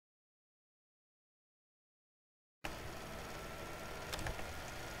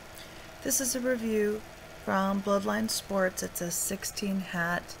This is a review from BloodlineSports. It's a 16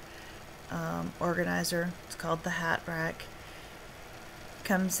 hat organizer. It's called the Hat Rack.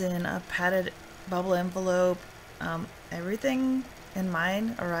 Comes in a padded bubble envelope. Everything in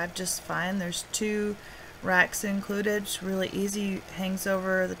mine arrived just fine. There's 2 racks included. It's really easy. Hangs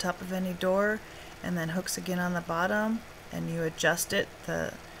over the top of any door and then hooks again on the bottom, and you adjust it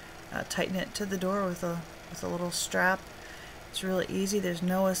to tighten it to the door with a little strap. It's really easy. There's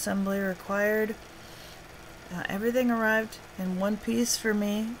no assembly required. Everything arrived in one piece for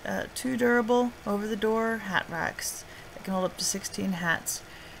me. 2 durable over-the-door hat racks that can hold up to 16 hats.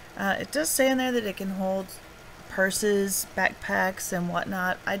 It does say in there that it can hold purses, backpacks, and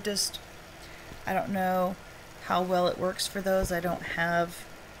whatnot. I don't know how well it works for those. I don't have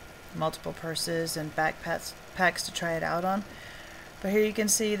multiple purses and backpacks to try it out on. But here you can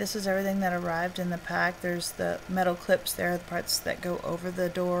see this is everything that arrived in the pack. There's the metal clips there, the parts that go over the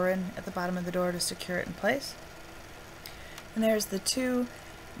door and at the bottom of the door to secure it in place. And there's the 2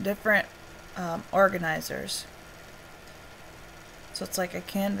 different organizers. So it's like a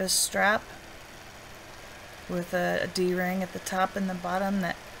canvas strap with a D-ring at the top and the bottom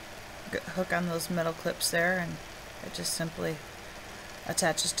that hook on those metal clips there, and it just simply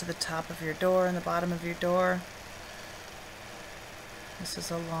attaches to the top of your door and the bottom of your door. This is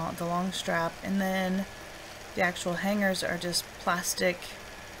the long strap, and then the actual hangers are just plastic.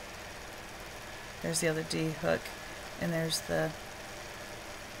 There's the other D hook, and there's the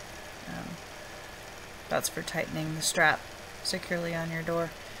that's for tightening the strap securely on your door.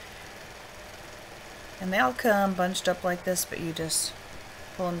 And they all come bunched up like this, but you just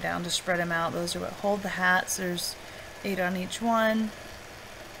pull them down to spread them out. Those are what hold the hats. There's 8 on each one.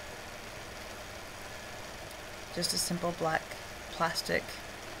 Just a simple black plastic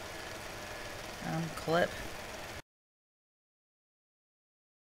clip.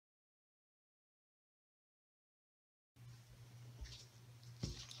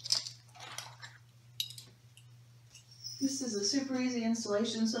 This is a super easy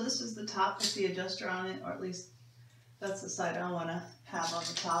installation. So this is the top with the adjuster on it, or at least that's the side I want to have on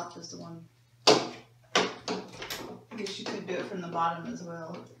the top, is the one. I guess you could do it from the bottom as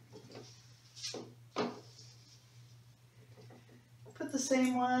well. Put the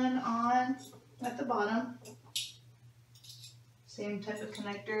same one on at the bottom. Same type of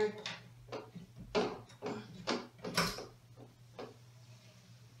connector.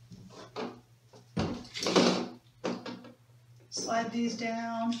 Slide these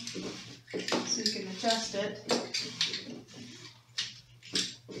down so you can adjust it.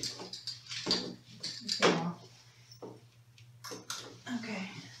 Okay.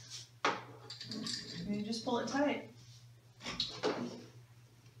 And you just pull it tight.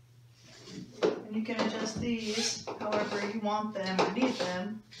 And you can adjust these however you want them or need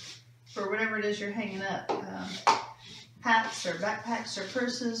them for whatever it is you're hanging up. Hats or backpacks or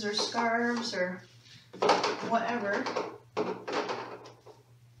purses or scarves or whatever.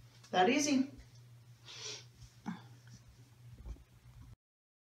 That easy.